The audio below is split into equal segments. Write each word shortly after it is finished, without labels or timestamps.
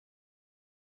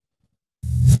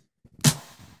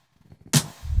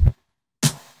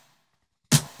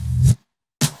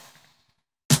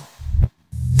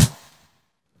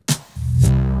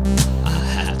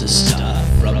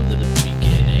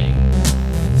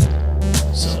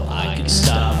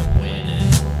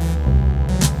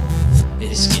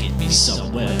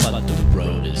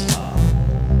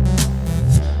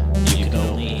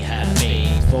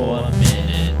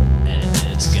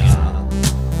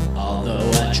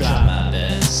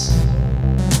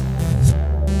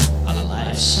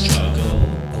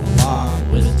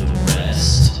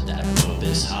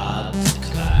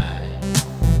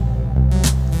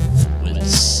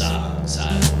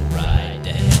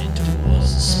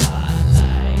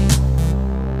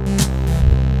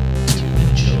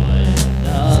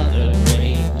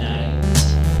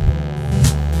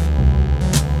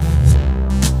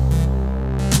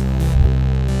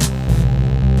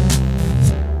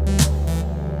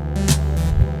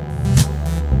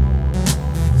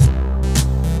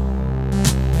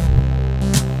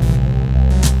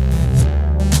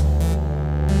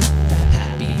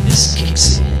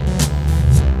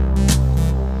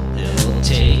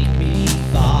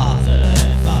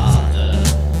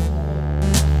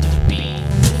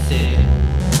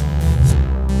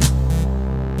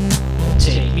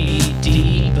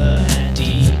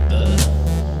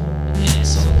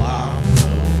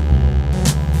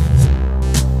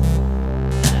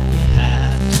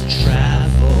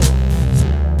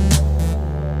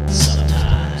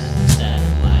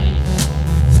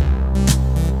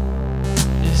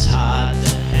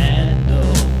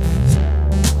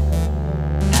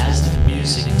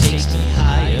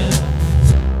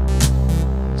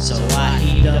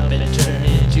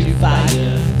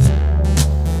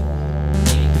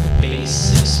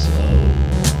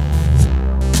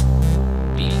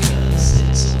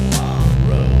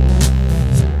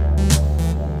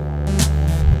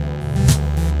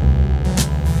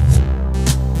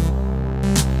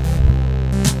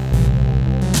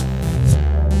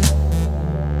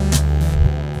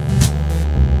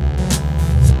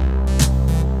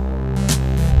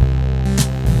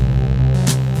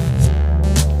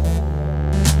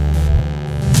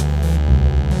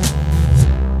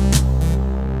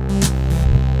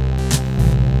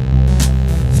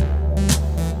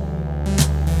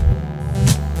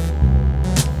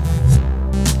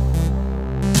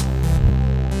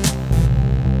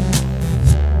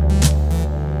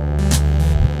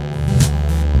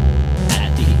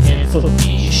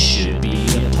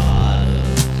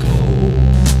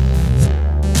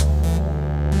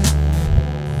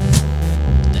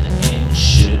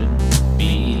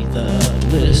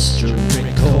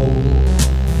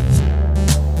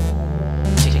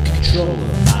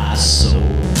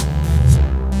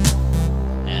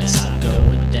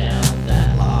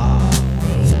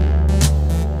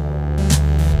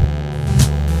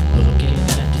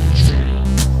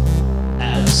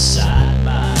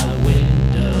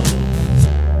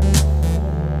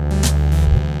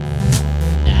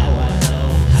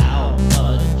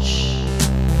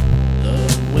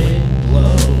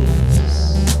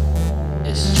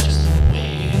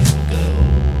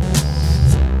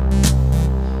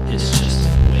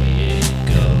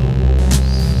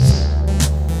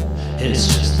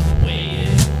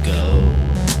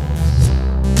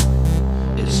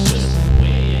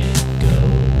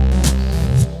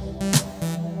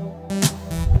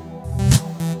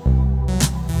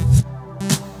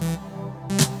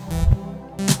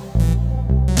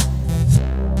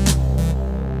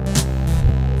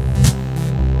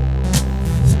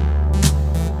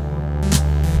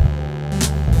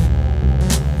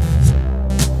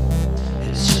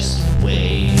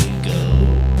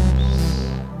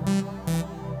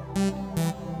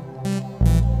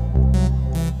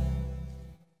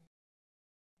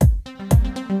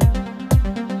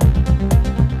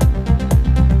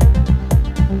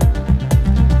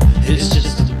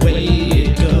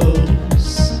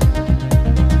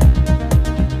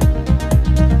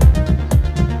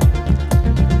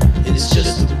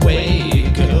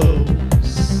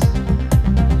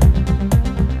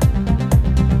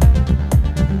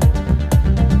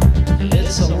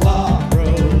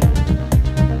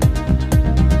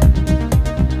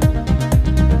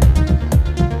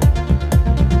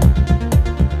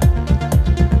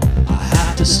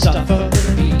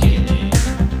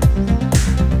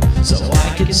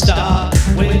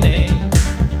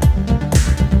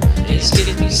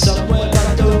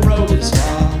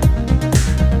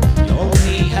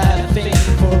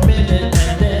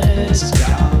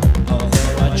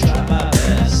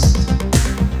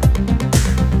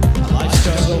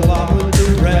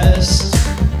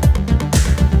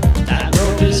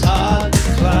road is hard to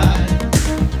climb,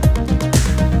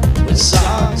 with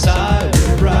songs I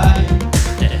will write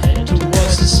to head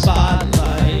towards the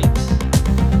spotlight,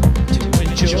 to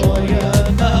enjoy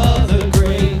another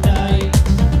great night.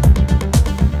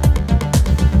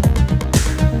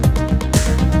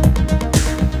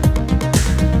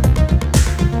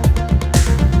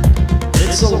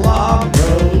 It's a long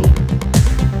road,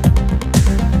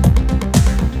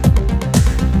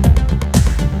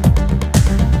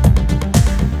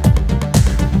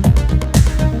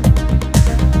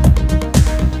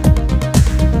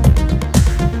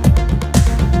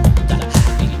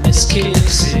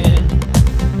 kicks in.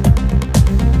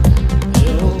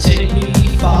 It'll take me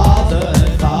farther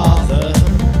and farther,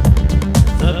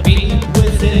 the beat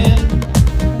within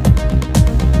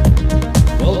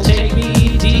will take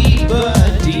me deeper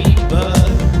and deeper.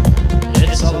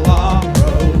 It's a long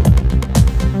road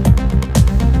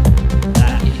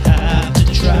that you have to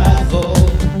travel.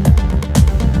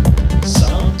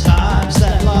 Sometimes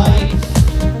that life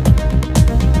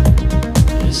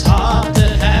is hard to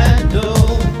handle.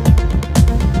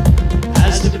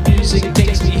 The music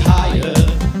takes me higher,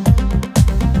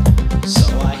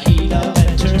 so I heat up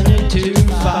and turn into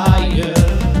fire,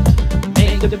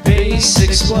 make the bass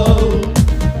explode,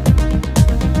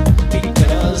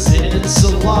 because it's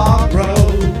a long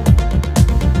road.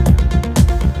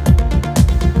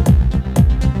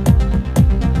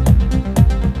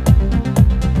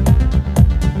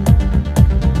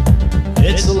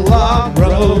 It's a long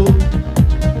road.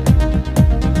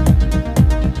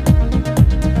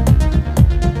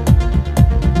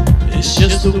 It's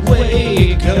just the way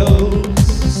it goes.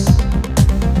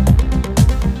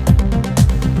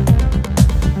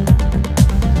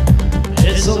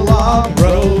 It's a long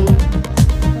road.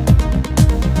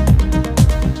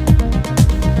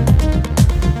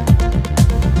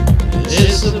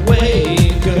 It's the way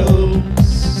it goes.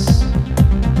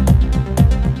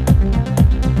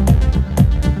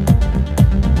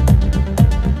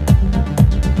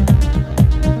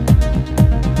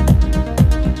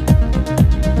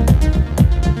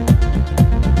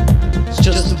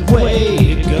 Just the way